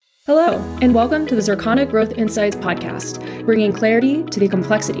Hello, and welcome to the Circana Growth Insights podcast, bringing clarity to the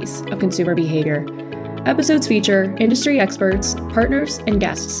complexities of consumer behavior. Episodes feature industry experts, partners, and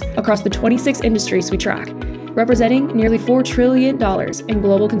guests across the 26 industries we track, representing nearly $4 trillion in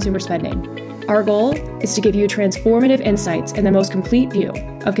global consumer spending. Our goal is to give you transformative insights and the most complete view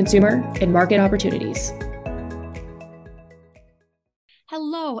of consumer and market opportunities.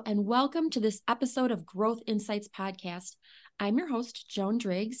 Hello, and welcome to this episode of Growth Insights Podcast. I'm your host, Joan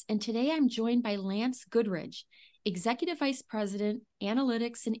Driggs, and today I'm joined by Lance Goodridge, Executive Vice President,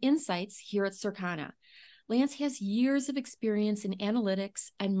 Analytics and Insights here at Circana. Lance has years of experience in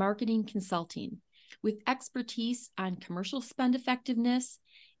analytics and marketing consulting, with expertise on commercial spend effectiveness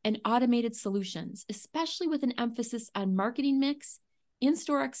and automated solutions, especially with an emphasis on marketing mix,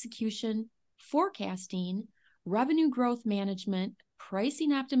 in-store execution, forecasting, revenue growth management, pricing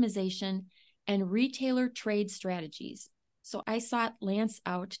optimization, and retailer trade strategies. So I sought Lance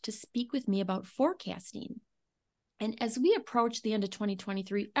out to speak with me about forecasting. And as we approach the end of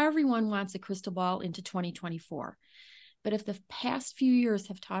 2023, everyone wants a crystal ball into 2024. But if the past few years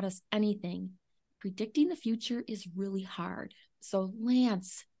have taught us anything, predicting the future is really hard. So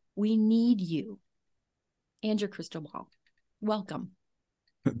Lance, we need you and your crystal ball. Welcome.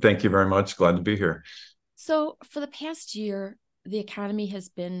 Thank you very much. Glad to be here. So for the past year, the economy has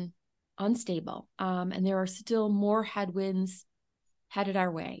been unstable, and there are still more headwinds headed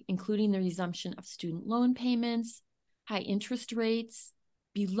our way, including the resumption of student loan payments, high interest rates,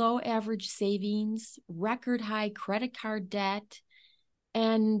 below average savings, record high credit card debt,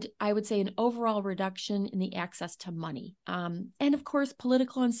 and I would say an overall reduction in the access to money. And of course,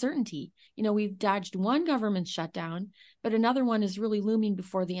 political uncertainty. You know, we've dodged one government shutdown, but another one is really looming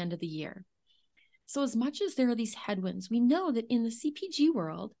before the end of the year. So as much as there are these headwinds, we know that in the CPG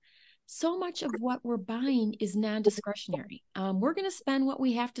world, so much of what we're buying is non-discretionary. We're going to spend what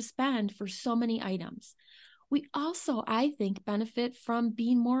we have to spend for so many items. We also, I think, benefit from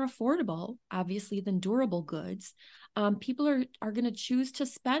being more affordable, obviously, than durable goods. People are going to choose to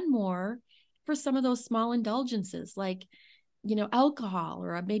spend more for some of those small indulgences, like, you know, alcohol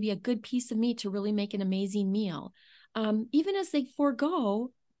or maybe a good piece of meat to really make an amazing meal, even as they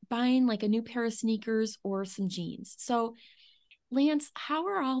forego buying like a new pair of sneakers or some jeans. So Lance, how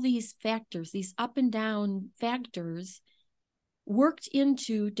are all these factors, these up and down factors, worked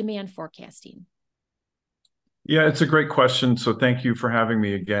into demand forecasting? Yeah, it's a great question. So thank you for having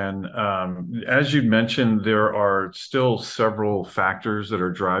me again. As you mentioned, there are still several factors that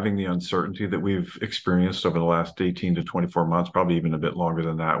are driving the uncertainty that we've experienced over the last 18 to 24 months, probably even a bit longer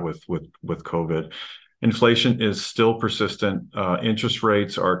than that with COVID. Inflation is still persistent. Interest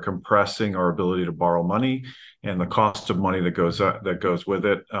rates are compressing our ability to borrow money and the cost of money that goes with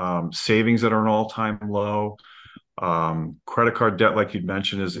it. Savings that are an all-time low. Credit card debt, like you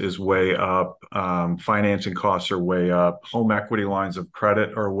mentioned, is way up. Financing costs are way up. Home equity lines of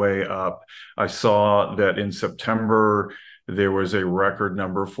credit are way up. I saw that in September there was a record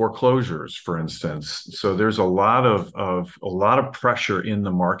number of foreclosures, for instance. So there's a lot of pressure in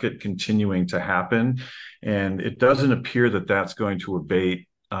the market continuing to happen, and it doesn't appear that that's going to abate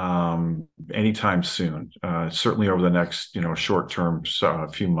anytime soon. Certainly over the next short term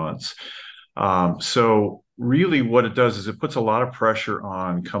few months. So really what it does is it puts a lot of pressure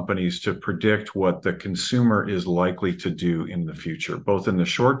on companies to predict what the consumer is likely to do in the future, both in the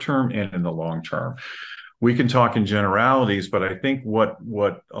short term and in the long term. We can talk in generalities, but I think what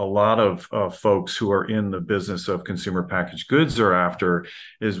a lot of folks who are in the business of consumer packaged goods are after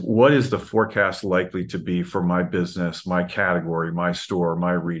is, what is the forecast likely to be for my business, my category, my store,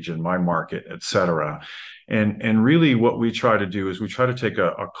 my region, my market, et cetera. And really what we try to do is we try to take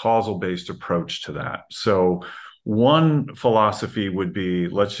a causal-based approach to that. So one philosophy would be,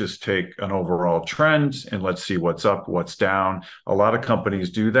 let's just take an overall trend and let's see what's up, what's down. A lot of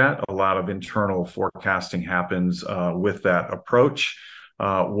companies do that. A lot of internal forecasting happens with that approach.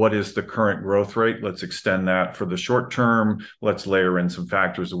 What is the current growth rate? Let's extend that for the short term. Let's layer in some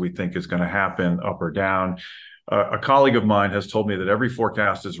factors that we think is going to happen up or down. A colleague of mine has told me that every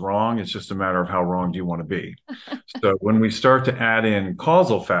forecast is wrong. It's just a matter of how wrong do you want to be. So when we start to add in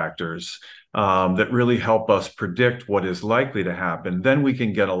causal factors that really help us predict what is likely to happen, then we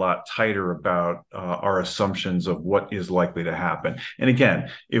can get a lot tighter about our assumptions of what is likely to happen. And again,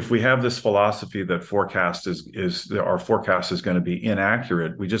 if we have this philosophy that our forecast is going to be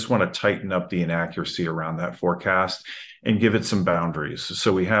inaccurate, we just want to tighten up the inaccuracy around that forecast and give it some boundaries.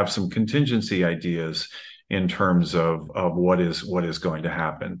 So we have some contingency ideas in terms of what is going to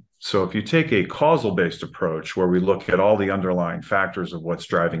happen. So if you take a causal-based approach where we look at all the underlying factors of what's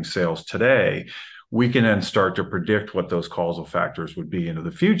driving sales today, we can then start to predict what those causal factors would be into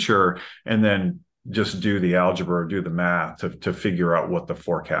the future, and then just do the algebra or do the math to figure out what the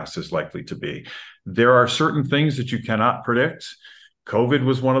forecast is likely to be. There are certain things that you cannot predict. COVID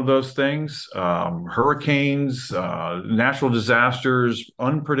was one of those things. Hurricanes, natural disasters,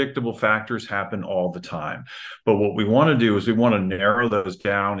 unpredictable factors happen all the time. But what we want to do is we want to narrow those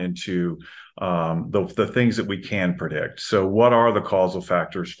down into the things that we can predict. So what are the causal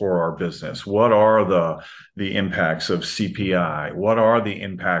factors for our business? What are the impacts of CPI? What are the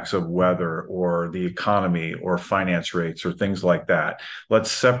impacts of weather or the economy or finance rates or things like that?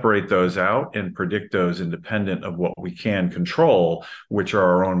 Let's separate those out and predict those independent of what we can control, which are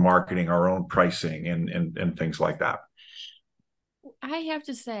our own marketing, our own pricing, and things like that. I have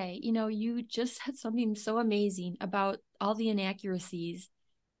to say, you just said something so amazing about all the inaccuracies.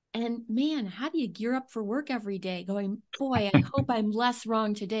 And man, how do you gear up for work every day going, boy, I hope I'm less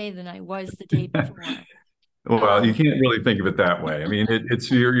wrong today than I was the day before. Well, you can't really think of it that way. I mean,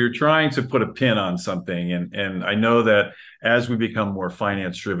 it's you're trying to put a pin on something, and I know that as we become more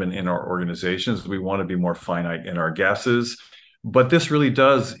finance driven in our organizations, we want to be more finite in our guesses. But this really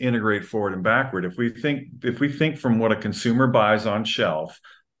does integrate forward and backward. If we think from what a consumer buys on shelf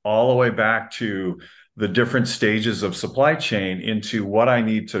all the way back to the different stages of supply chain into what I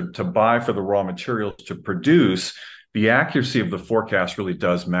need to buy for the raw materials to produce, the accuracy of the forecast really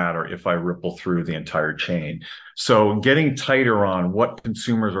does matter if I ripple through the entire chain. So getting tighter on what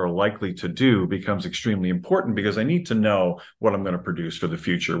consumers are likely to do becomes extremely important, because I need to know what I'm going to produce for the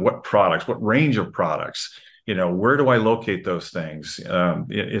future, what products, what range of products, where do I locate those things?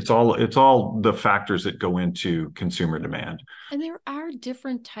 It's all the factors that go into consumer demand. And there are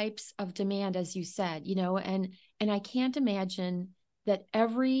different types of demand, as you said, and I can't imagine that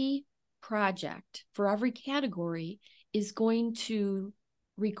every project for every category is going to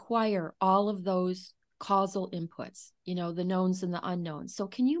require all of those causal inputs, the knowns and the unknowns. So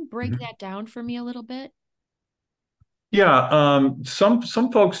can you break that down for me a little bit? Yeah,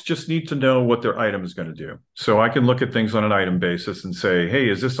 some folks just need to know what their item is going to do. So I can look at things on an item basis and say, hey,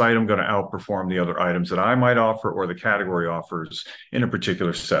 is this item going to outperform the other items that I might offer or the category offers in a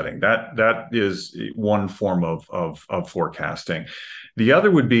particular setting? That is one form of forecasting. The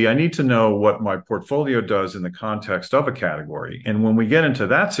other would be, I need to know what my portfolio does in the context of a category. And when we get into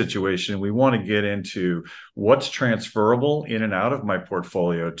that situation, we want to get into what's transferable in and out of my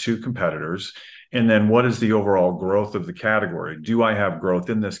portfolio to competitors. And then what is the overall growth of the category? Do I have growth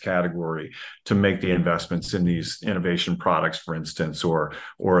in this category to make the investments in these innovation products, for instance, or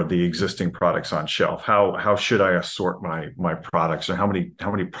the existing products on shelf? How should I assort my products, or how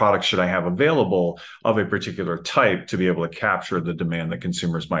many products should I have available of a particular type to be able to capture the demand that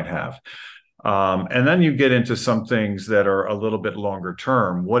consumers might have? And then you get into some things that are a little bit longer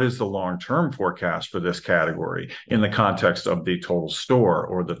term. What is the long-term forecast for this category in the context of the total store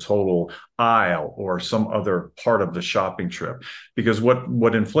or the total aisle or some other part of the shopping trip? Because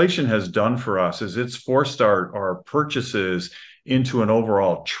what inflation has done for us is it's forced our purchases into an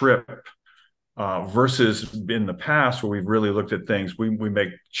overall trip, versus in the past where we've really looked at things. We make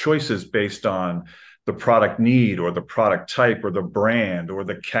choices based on the product need or the product type or the brand or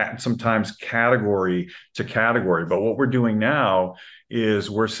sometimes category to category. But what we're doing now is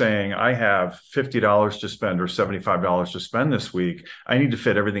we're saying, I have $50 to spend or $75 to spend this week. I need to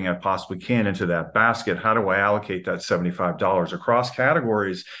fit everything I possibly can into that basket. How do I allocate that $75 across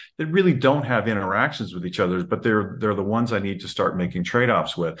categories that really don't have interactions with each other, but they're the ones I need to start making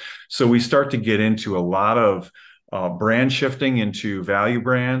trade-offs with? So we start to get into a lot of brand shifting into value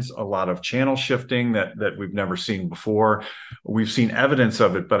brands, a lot of channel shifting that we've never seen before. We've seen evidence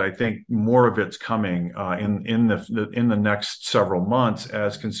of it, but I think more of it's coming in the next several months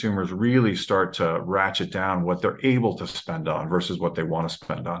as consumers really start to ratchet down what they're able to spend on versus what they want to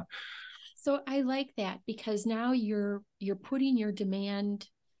spend on. So I like that, because now you're putting your demand,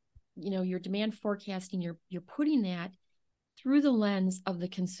 your demand forecasting, you're putting that through the lens of the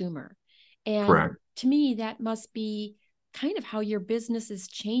consumer. And correct. To me, that must be kind of how your business is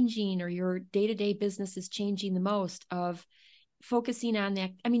changing, or your day-to-day business is changing the most, of focusing on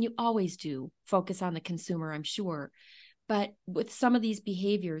that. I mean, you always do focus on the consumer, I'm sure, but with some of these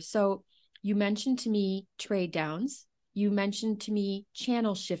behaviors. So you mentioned to me trade downs, you mentioned to me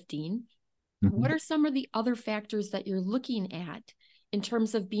channel shifting. Mm-hmm. What are some of the other factors that you're looking at in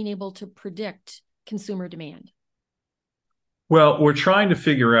terms of being able to predict consumer demand? Well, we're trying to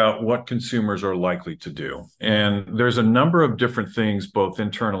figure out what consumers are likely to do. And there's a number of different things, both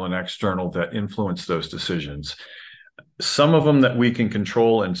internal and external, that influence those decisions. Some of them that we can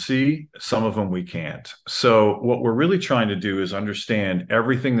control and see, some of them we can't. So what we're really trying to do is understand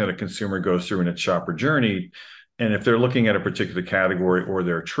everything that a consumer goes through in its shopper journey. And if they're looking at a particular category or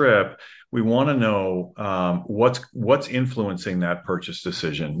their trip, we want to know what's influencing that purchase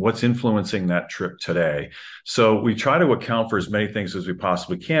decision, what's influencing that trip today. So we try to account for as many things as we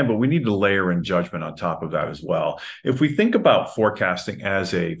possibly can, but we need to layer in judgment on top of that as well. If we think about forecasting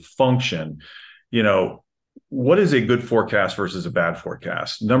as a function, you know, what is a good forecast versus a bad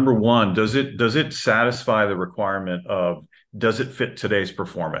forecast? Number one, does it satisfy the requirement of, does it fit today's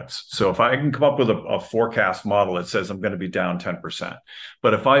performance? So if I can come up with a forecast model that says I'm going to be down 10%,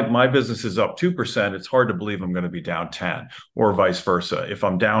 but if my business is up 2%, it's hard to believe I'm going to be down 10, or vice versa. If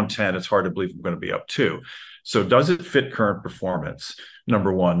I'm down 10, it's hard to believe I'm going to be up 2. So does it fit current performance?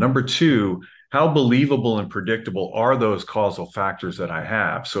 Number one. Number two, how believable and predictable are those causal factors that I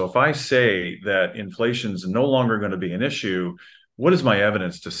have? So if I say that inflation is no longer going to be an issue, what is my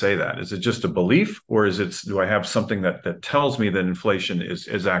evidence to say that? Is it just a belief, or do I have something that tells me that inflation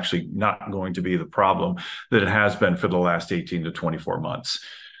is actually not going to be the problem that it has been for the last 18 to 24 months?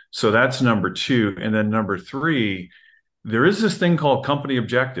 So that's number two. And then number three, there is this thing called company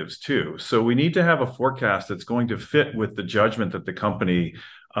objectives too. So we need to have a forecast that's going to fit with the judgment that the company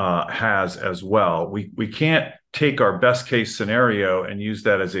has as well. We can't take our best case scenario and use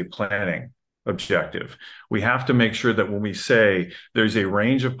that as a planning objective. We have to make sure that when we say there's a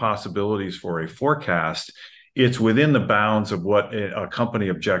range of possibilities for a forecast, it's within the bounds of what a company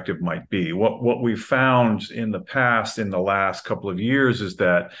objective might be. What we've found in the past, in the last couple of years, is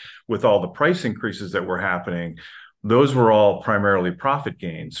that with all the price increases that were happening, those were all primarily profit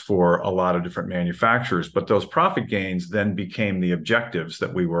gains for a lot of different manufacturers, but those profit gains then became the objectives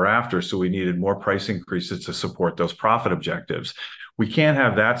that we were after. So we needed more price increases to support those profit objectives. We can't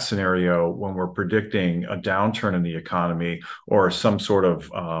have that scenario when we're predicting a downturn in the economy or some sort of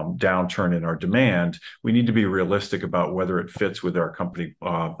downturn in our demand. We need to be realistic about whether it fits with our company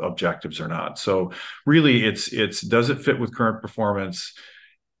objectives or not. So really, it's does it fit with current performance?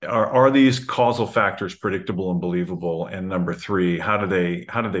 Are these causal factors predictable and believable? And number three, how do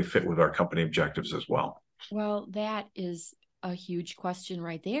they fit with our company objectives as well? Well, that is a huge question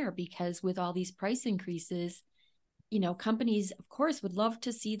right there, because with all these price increases, companies, of course, would love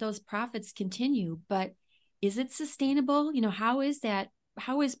to see those profits continue, but is it sustainable? How is that?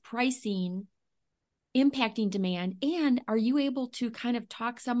 How is pricing impacting demand? And are you able to kind of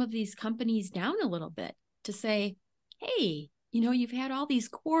talk some of these companies down a little bit to say, hey, you've had all these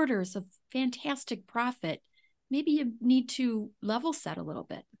quarters of fantastic profit. Maybe you need to level set a little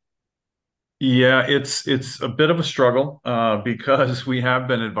bit. Yeah, it's a bit of a struggle because we have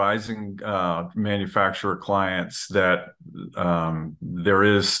been advising manufacturer clients that there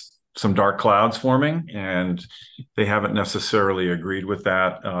is some dark clouds forming, and they haven't necessarily agreed with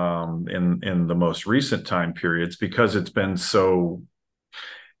that in the most recent time periods, because it's been so.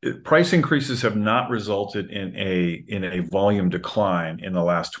 Price increases have not resulted in a volume decline in the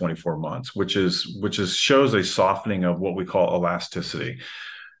last 24 months, which shows a softening of what we call elasticity.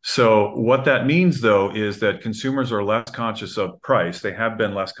 So what that means, though, is that consumers are less conscious of price. They have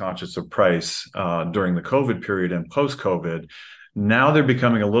been less conscious of price during the COVID period and post-COVID. Now they're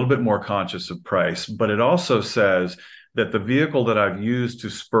becoming a little bit more conscious of price, but it also says that the vehicle that I've used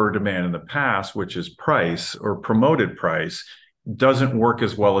to spur demand in the past, which is price or promoted price, doesn't work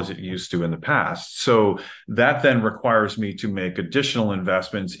as well as it used to in the past. So that then requires me to make additional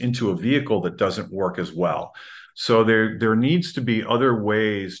investments into a vehicle that doesn't work as well. So there needs to be other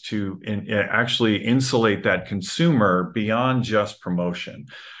ways to actually insulate that consumer beyond just promotion.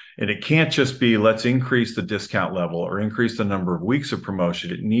 And it can't just be, let's increase the discount level or increase the number of weeks of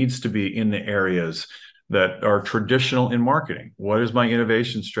promotion. It needs to be in the areas that are traditional in marketing. What is my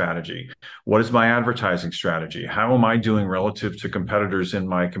innovation strategy? What is my advertising strategy? How am I doing relative to competitors in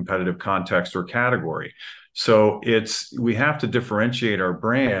my competitive context or category? So we have to differentiate our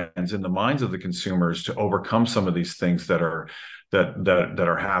brands in the minds of the consumers to overcome some of these things that are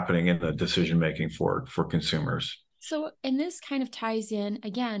happening in the decision making for consumers. So, and this kind of ties in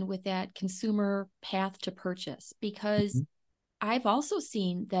again with that consumer path to purchase, because I've also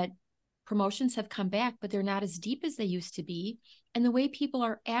seen that promotions have come back, but they're not as deep as they used to be. And the way people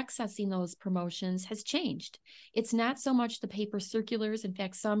are accessing those promotions has changed. It's not so much the paper circulars. In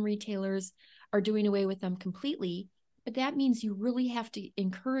fact, some retailers are doing away with them completely. But that means you really have to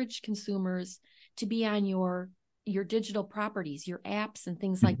encourage consumers to be on your digital properties, your apps and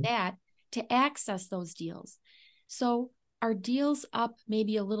things like that, to access those deals. So are deals up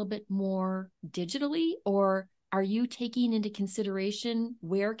maybe a little bit more digitally, or are you taking into consideration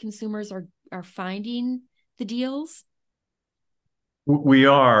where consumers are finding the deals? We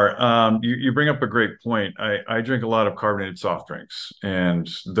are. You bring up a great point. I drink a lot of carbonated soft drinks, and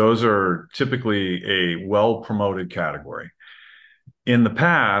those are typically a well-promoted category. In the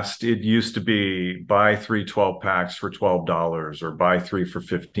past, it used to be buy three 12 packs for $12 or buy three for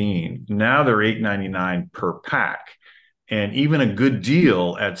 15. Now they're $8.99 per pack. And even a good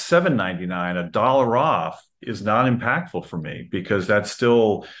deal at $7.99, a dollar off, is not impactful for me because that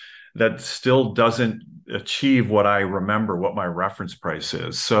still doesn't achieve what I remember what my reference price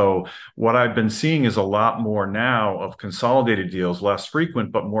is. So what I've been seeing is a lot more now of consolidated deals, less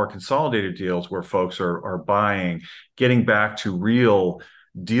frequent, but more consolidated deals where folks are buying, getting back to real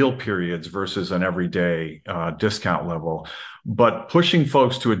deal periods versus an everyday discount level. But pushing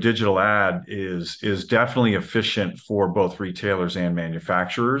folks to a digital ad is definitely efficient for both retailers and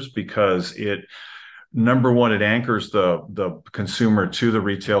manufacturers because number one, it anchors the consumer to the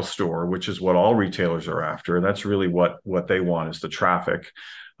retail store, which is what all retailers are after. That's really what they want is the traffic.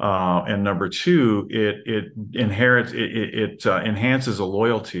 And number two, it enhances a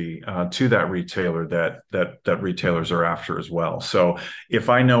loyalty to that retailer that retailers are after as well. So if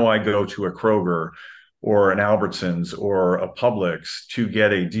I know I go to a Kroger or an Albertsons or a Publix to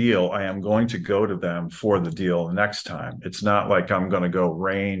get a deal, I am going to go to them for the deal next time. It's not like I'm going to go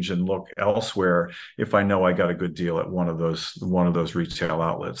range and look elsewhere if I know I got a good deal at one of those retail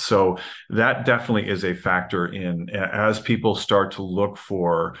outlets. So that definitely is a factor in as people start to look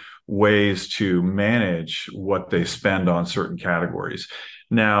for ways to manage what they spend on certain categories.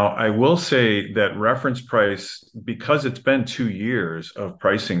 Now, I will say that reference price, because it's been 2 years of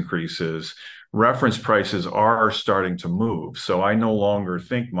price increases, reference prices are starting to move. So I no longer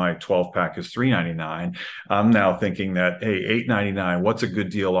think my 12 pack is $3.99. I'm now thinking that, hey, $8.99, what's a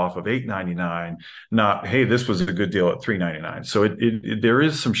good deal off of $8.99? Not, hey, this was a good deal at $3.99. So there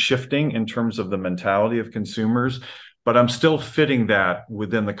is some shifting in terms of the mentality of consumers, but I'm still fitting that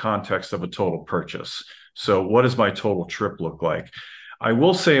within the context of a total purchase. So what does my total trip look like? I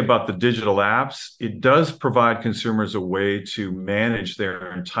will say about the digital apps, it does provide consumers a way to manage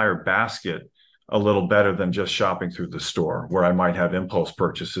their entire basket a little better than just shopping through the store, where I might have impulse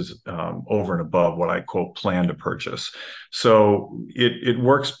purchases over and above what I quote plan to purchase. So it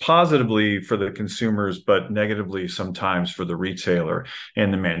works positively for the consumers, but negatively sometimes for the retailer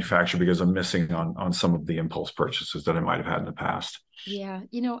and the manufacturer because I'm missing on some of the impulse purchases that I might have had in the past. Yeah.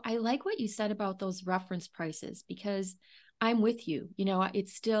 I like what you said about those reference prices because I'm with you. I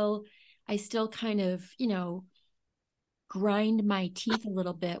still kind of, grind my teeth a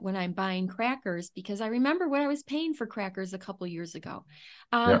little bit when I'm buying crackers because I remember what I was paying for crackers a couple of years ago.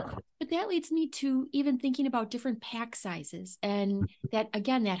 Yeah. But that leads me to even thinking about different pack sizes and that,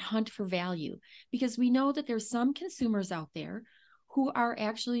 again, that hunt for value, because we know that there's some consumers out there who are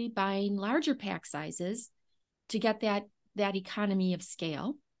actually buying larger pack sizes to get that economy of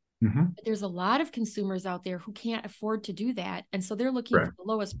scale. Mm-hmm. But there's a lot of consumers out there who can't afford to do that. And so they're looking Right. for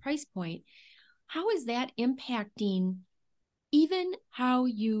the lowest price point. How is that impacting even how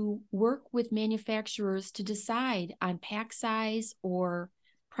you work with manufacturers to decide on pack size or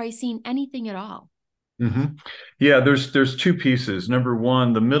pricing, anything at all? Mm-hmm. Yeah, there's two pieces. Number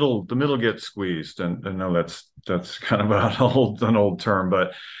one, the middle gets squeezed, and I know that's kind of an old term,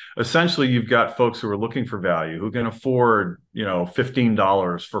 but essentially you've got folks who are looking for value who can afford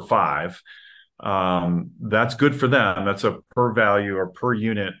 $15 for five. That's good for them. That's a per value or per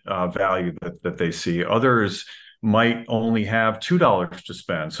unit value that they see. Others might only have $2 to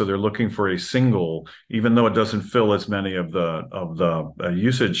spend, so they're looking for a single, even though it doesn't fill as many of the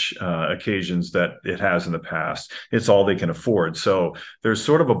usage occasions that it has in the past. It's all they can afford. So there's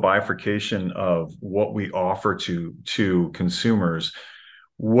sort of a bifurcation of what we offer to consumers.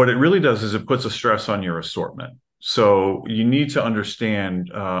 What it really does is it puts a stress on your assortment. So you need to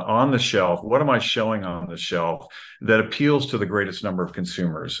understand on the shelf, what am I showing on the shelf that appeals to the greatest number of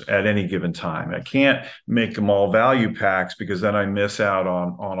consumers at any given time? I can't make them all value packs because then I miss out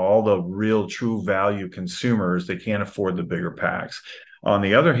on all the real true value consumers. They can't afford the bigger packs. On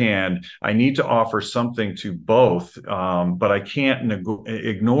the other hand, I need to offer something to both, but I can't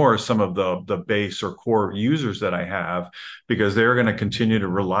ignore some of the base or core users that I have because they're going to continue to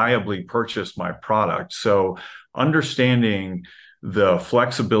reliably purchase my product. So understanding the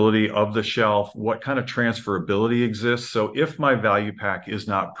flexibility of the shelf, what kind of transferability exists. So if my value pack is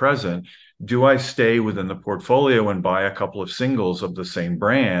not present, do I stay within the portfolio and buy a couple of singles of the same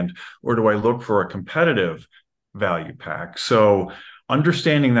brand, or do I look for a competitive value pack? So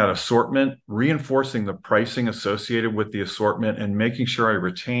understanding that assortment, reinforcing the pricing associated with the assortment, and making sure I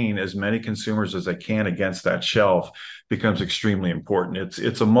retain as many consumers as I can against that shelf becomes extremely important.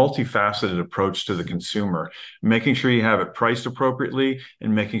 It's a multifaceted approach to the consumer, making sure you have it priced appropriately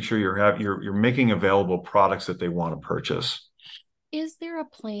and making sure you're making available products that they want to purchase. Is there a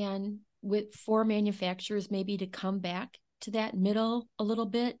plan for manufacturers maybe to come back to that middle a little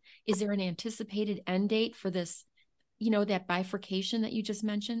bit? Is there an anticipated end date for this, that bifurcation that you just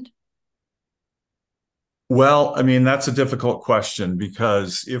mentioned? Well, I mean, that's a difficult question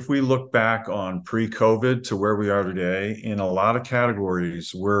because if we look back on pre-COVID to where we are today, in a lot of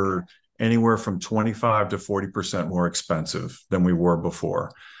categories, we're anywhere from 25 to 40% more expensive than we were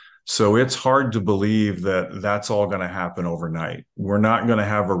before. So it's hard to believe that that's all going to happen overnight. We're not going to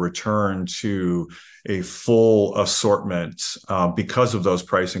have a return to a full assortment because of those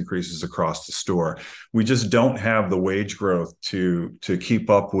price increases across the store. We just don't have the wage growth to keep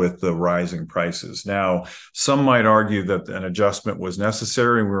up with the rising prices. Now, some might argue that an adjustment was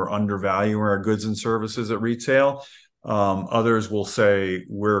necessary and we were undervaluing our goods and services at retail. Others will say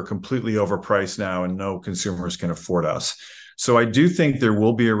we're completely overpriced now and no consumers can afford us. So I do think there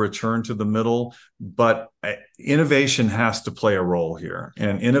will be a return to the middle, but innovation has to play a role here.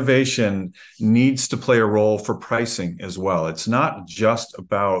 And innovation needs to play a role for pricing as well. It's not just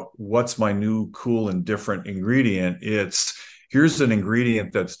about what's my new, cool, and different ingredient. It's here's an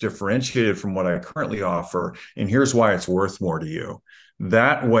ingredient that's differentiated from what I currently offer, and here's why it's worth more to you.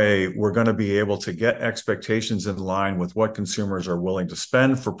 That way, we're going to be able to get expectations in line with what consumers are willing to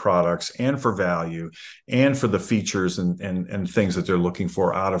spend for products and for value and for the features and things that they're looking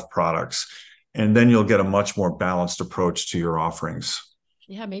for out of products. And then you'll get a much more balanced approach to your offerings.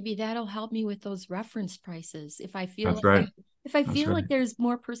 Yeah, maybe that'll help me with those reference prices. If I feel That's right. if I feel like there's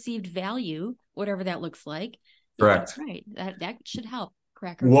more perceived value, whatever that looks like, Correct. yeah, right. That should help.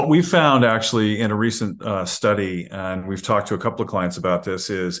 What we found actually in a recent study, and we've talked to a couple of clients about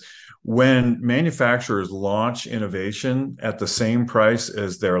this, is when manufacturers launch innovation at the same price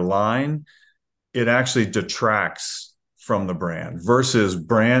as their line, it actually detracts from the brand versus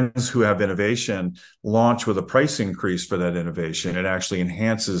brands who have innovation launch with a price increase for that innovation. It actually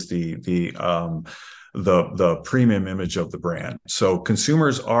enhances the premium image of the brand. So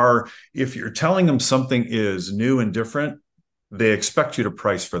consumers are, if you're telling them something is new and different, they expect you to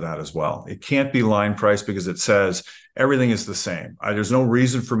price for that as well. It can't be line price because it says everything is the same. There's no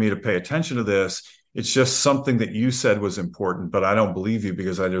reason for me to pay attention to this. It's just something that you said was important, but I don't believe you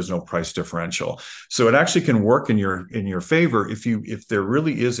because there's no price differential. So it actually can work in your favor if there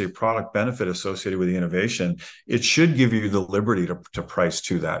really is a product benefit associated with the innovation. It should give you the liberty to price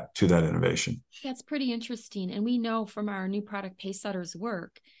to that innovation. That's pretty interesting. And we know from our new product Pacesetters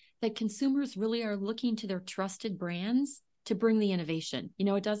work that consumers really are looking to their trusted brands to bring the innovation.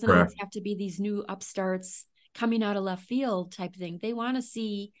 It doesn't always have to be these new upstarts coming out of left field type thing. They want to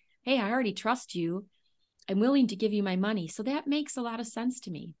see, hey, I already trust you. I'm willing to give you my money. So that makes a lot of sense to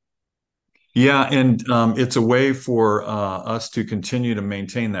me. Yeah, and it's a way for us to continue to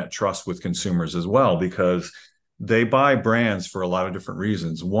maintain that trust with consumers as well, because they buy brands for a lot of different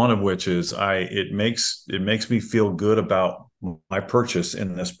reasons. One of which is it makes me feel good about my purchase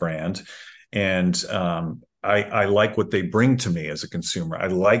in this brand, and I like what they bring to me as a consumer. I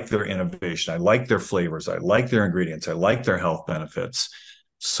like their innovation. I like their flavors. I like their ingredients. I like their health benefits.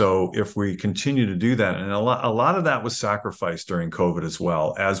 So if we continue to do that, and a lot of that was sacrificed during COVID as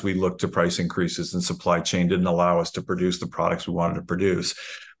well, as we looked to price increases and supply chain didn't allow us to produce the products we wanted to produce.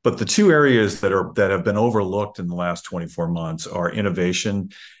 But the two areas that have been overlooked in the last 24 months are innovation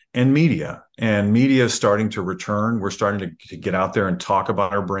and media. And media is starting to return. We're starting to get out there and talk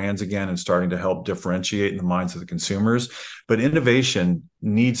about our brands again and starting to help differentiate in the minds of the consumers. But innovation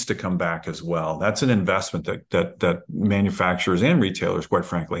needs to come back as well. That's an investment that manufacturers and retailers, quite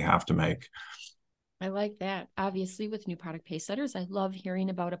frankly, have to make. I like that. Obviously, with new product Pacesetters, I love hearing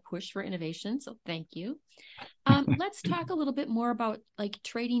about a push for innovation. So thank you. Let's talk a little bit more about like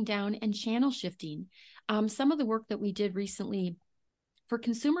trading down and channel shifting. Some of the work that we did recently for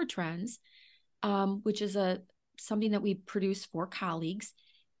Consumer Trends, which is something that we produce for colleagues,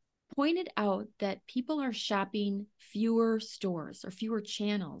 pointed out that people are shopping fewer stores or fewer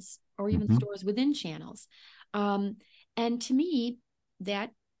channels or even stores within channels. And to me, that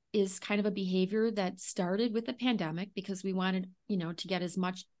is kind of a behavior that started with the pandemic because we wanted, to get as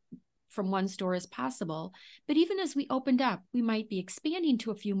much from one store as possible. But even as we opened up, we might be expanding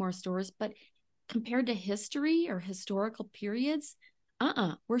to a few more stores, but compared to history or historical periods,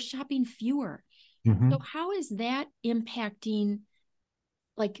 we're shopping fewer. So how is that impacting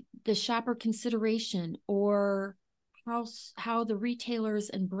like the shopper consideration, or how the retailers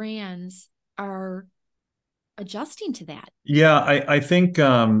and brands are adjusting to that. Yeah, I think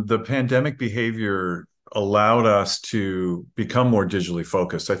the pandemic behavior allowed us to become more digitally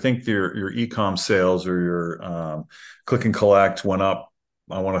focused. I think your e-com sales or your click and collect went up,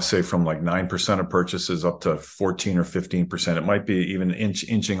 I want to say from like 9% of purchases up to 14 or 15%. It might be even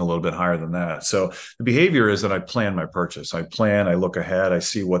inching a little bit higher than that. So the behavior is that I plan my purchase. I look ahead, I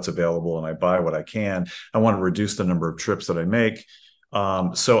see what's available, and I buy what I can. I want to reduce the number of trips that I make.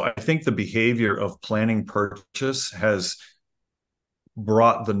 So I think the behavior of planning purchase has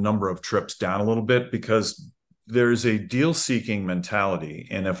brought the number of trips down a little bit because there's a deal seeking mentality.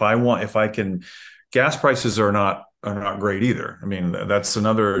 And if I can, gas prices are not great either. I mean, that's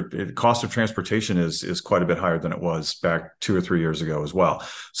another cost of transportation is quite a bit higher than it was back 2 or 3 years ago as well.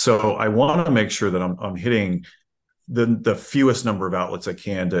 So I want to make sure that I'm hitting the fewest number of outlets I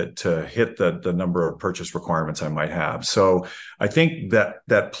can to hit the number of purchase requirements I might have. So I think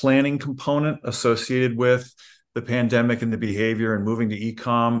that planning component associated with the pandemic and the behavior and moving to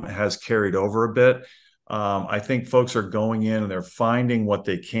e-com has carried over a bit. I think folks are going in and they're finding what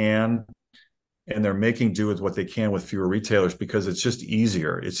they can, and they're making do with what they can with fewer retailers because it's just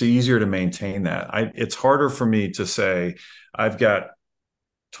easier. It's easier to maintain that. It's harder for me to say I've got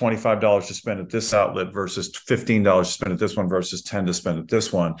 $25 to spend at this outlet versus $15 to spend at this one versus 10 to spend at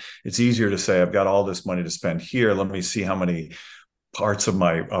this one. It's easier to say I've got all this money to spend here. Let me see how many parts of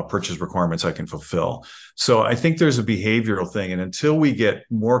my purchase requirements I can fulfill. So I think there's a behavioral thing. And until we get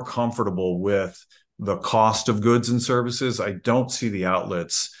more comfortable with the cost of goods and services, I don't see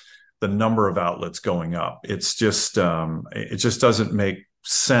the number of outlets going up. It's just, it just doesn't make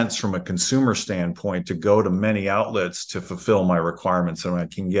sense from a consumer standpoint to go to many outlets to fulfill my requirements, and I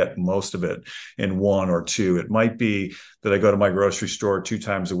can get most of it in one or two. It might be that I go to my grocery store 2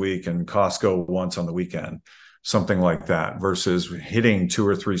 times a week and Costco once on the weekend, something like that, versus hitting 2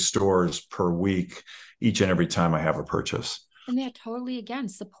 or 3 stores per week each and every time I have a purchase. And that totally, again,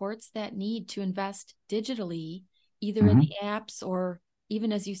 supports that need to invest digitally, either in the apps or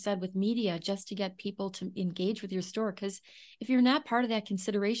even, as you said, with media, just to get people to engage with your store. Because if you're not part of that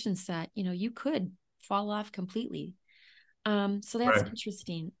consideration set, you could fall off completely. So that's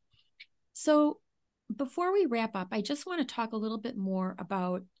interesting. So before we wrap up, I just want to talk a little bit more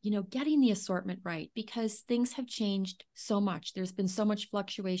about, getting the assortment right, because things have changed so much. There's been so much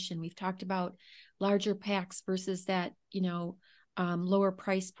fluctuation. We've talked about larger packs versus that, lower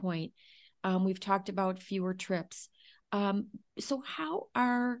price point. We've talked about fewer trips. So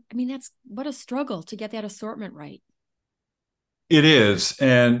that's what a struggle to get that assortment right. It is.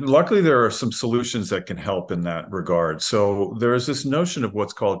 And luckily, there are some solutions that can help in that regard. So there is this notion of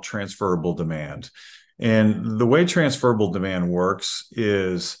what's called transferable demand. And the way transferable demand works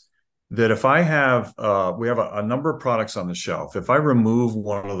is that if I have, we have a number of products on the shelf. If I remove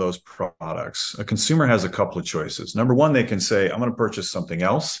one of those products, a consumer has a couple of choices. Number one, they can say, I'm going to purchase something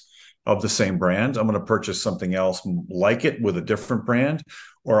else of the same brand. I'm going to purchase something else like it with a different brand,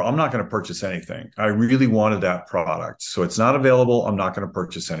 or I'm not going to purchase anything. I really wanted that product, so it's not available. I'm not going to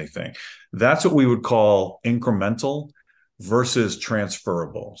purchase anything. That's what we would call incremental versus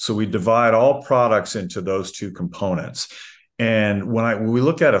transferable. So we divide all products into those two components. And when we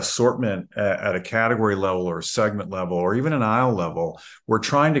look at assortment at a category level or a segment level or even an aisle level, we're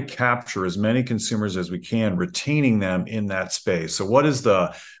trying to capture as many consumers as we can, retaining them in that space. So what is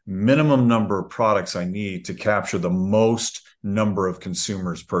the minimum number of products I need to capture the most number of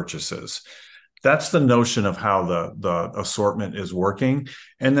consumers' purchases? That's the notion of how the assortment is working.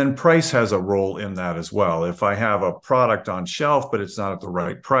 And then price has a role in that as well. If I have a product on shelf, but it's not at the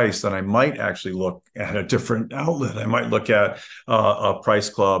right price, then I might actually look at a different outlet. I might look at a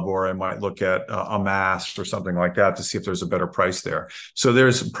Price Club, or I might look at a Mass or something like that to see if there's a better price there. So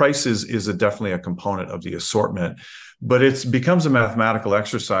price is definitely a component of the assortment. But it becomes a mathematical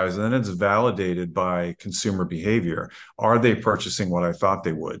exercise, and then it's validated by consumer behavior. Are they purchasing what I thought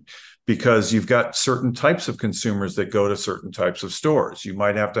they would? Because you've got certain types of consumers that go to certain types of stores. You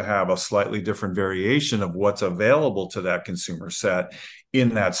might have to have a slightly different variation of what's available to that consumer set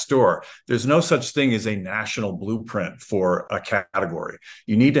in that store. There's no such thing as a national blueprint for a category.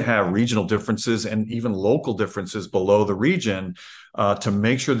 You need to have regional differences and even local differences below the region to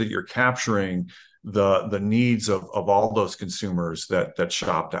make sure that you're capturing the needs of all those consumers that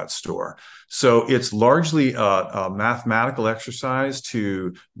shop that store. So it's largely a mathematical exercise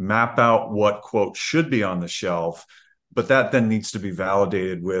to map out what, quote, should be on the shelf, but that then needs to be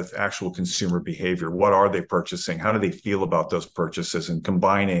validated with actual consumer behavior. What are they purchasing? How do they feel about those purchases? And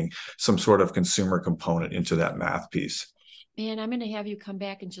combining some sort of consumer component into that math piece. Man, I'm going to have you come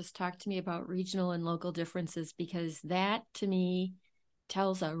back and just talk to me about regional and local differences, because that to me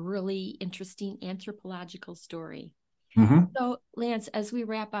tells a really interesting anthropological story. Mm-hmm. So, Lance, as we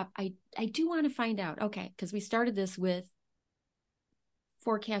wrap up, I do want to find out, okay, because we started this with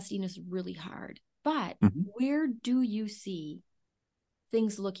forecasting is really hard, but where do you see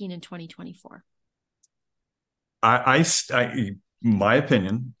things looking in 2024? My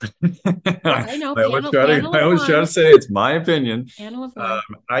opinion. I know, I always panel of try to one. say it's my opinion. Panel of one.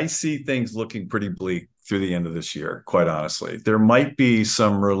 I see things looking pretty bleak through the end of this year, quite honestly. There might be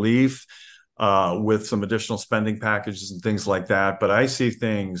some relief with some additional spending packages and things like that, but I see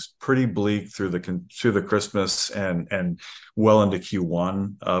things pretty bleak through the Christmas and well into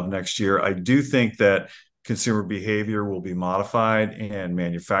Q1 of next year. I do think that consumer behavior will be modified and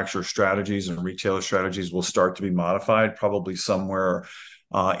manufacturer strategies and retailer strategies will start to be modified probably somewhere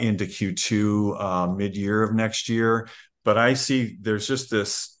into Q2 mid-year of next year. But I see there's just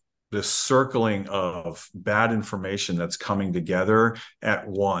this circling of bad information that's coming together at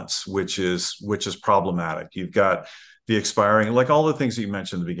once, which is problematic. You've got the expiring, like all the things that you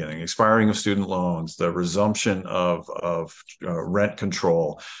mentioned in the beginning, expiring of student loans, the resumption of rent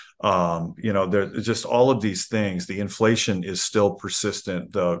control. There's just all of these things. The inflation is still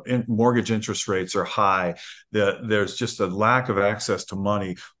persistent. The mortgage interest rates are high. There's just a lack of access to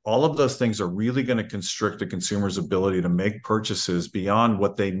money. All of those things are really going to constrict a consumer's ability to make purchases beyond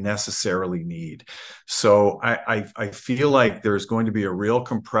what they necessarily need. So I feel like there's going to be a real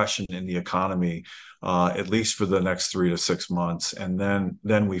compression in the economy, at least for the next 3 to 6 months. And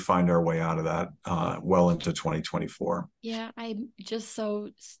then we find our way out of that well into 2024. Yeah, I'm just so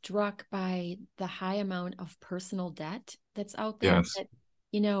struck by the high amount of personal debt that's out there. Yes. That,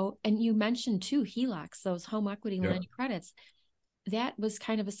 and you mentioned too, HELOCs, those home equity line of credits. That was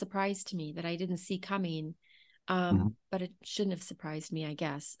kind of a surprise to me that I didn't see coming. But it shouldn't have surprised me, I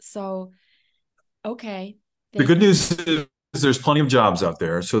guess. So, okay. The good news is there's plenty of jobs out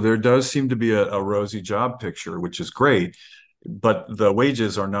there. So there does seem to be a rosy job picture, which is great. But the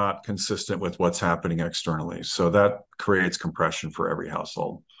wages are not consistent with what's happening externally. So that creates compression for every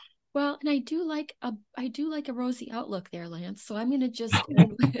household. Well, and I do like a rosy outlook there, Lance. So I'm going to just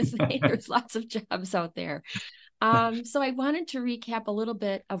say there's lots of jobs out there. So I wanted to recap a little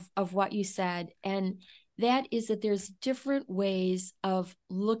bit of what you said, and that is that there's different ways of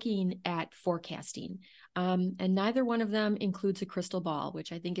looking at forecasting. And neither one of them includes a crystal ball,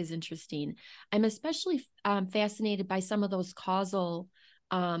 which I think is interesting. I'm especially fascinated by some of those causal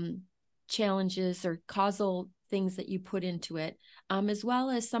challenges or causal things that you put into it, as well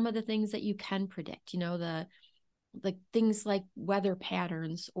as some of the things that you can predict, the things like weather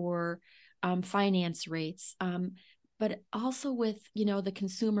patterns or finance rates, but also with, the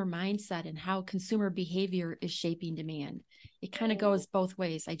consumer mindset and how consumer behavior is shaping demand. It kind of goes both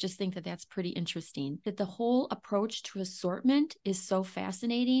ways. I just think that that's pretty interesting, that the whole approach to assortment is so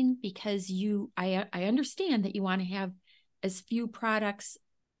fascinating because I understand that you want to have as few products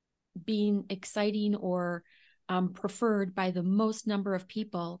being exciting or preferred by the most number of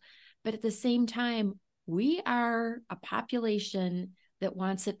people. But at the same time, we are a population that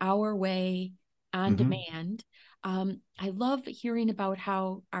wants it our way on demand. I love hearing about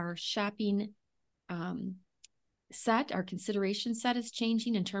how our shopping our consideration set is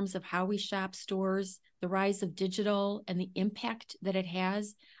changing in terms of how we shop stores, the rise of digital and the impact that it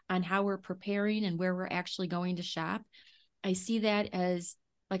has on how we're preparing and where we're actually going to shop. I see that as,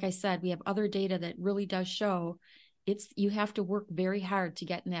 like I said, we have other data that really does show you have to work very hard to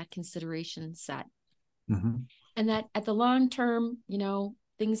get in that consideration set. And that at the long term,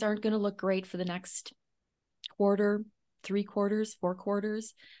 things aren't going to look great for the next quarter, 3 quarters, 4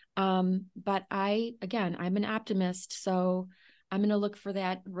 quarters. But I'm an optimist. So I'm going to look for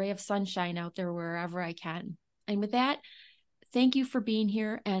that ray of sunshine out there wherever I can. And with that, thank you for being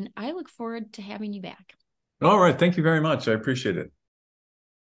here. And I look forward to having you back. All right. Thank you very much. I appreciate it.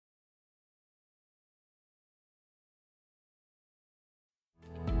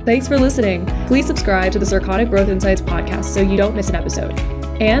 Thanks for listening. Please subscribe to the Circana Growth Insights podcast so you don't miss an episode.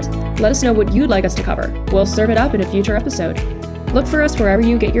 And let us know what you'd like us to cover. We'll serve it up in a future episode. Look for us wherever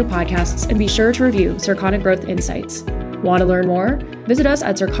you get your podcasts and be sure to review Circana Growth Insights. Want to learn more? Visit us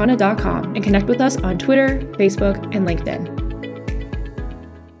at circana.com and connect with us on Twitter, Facebook, and LinkedIn.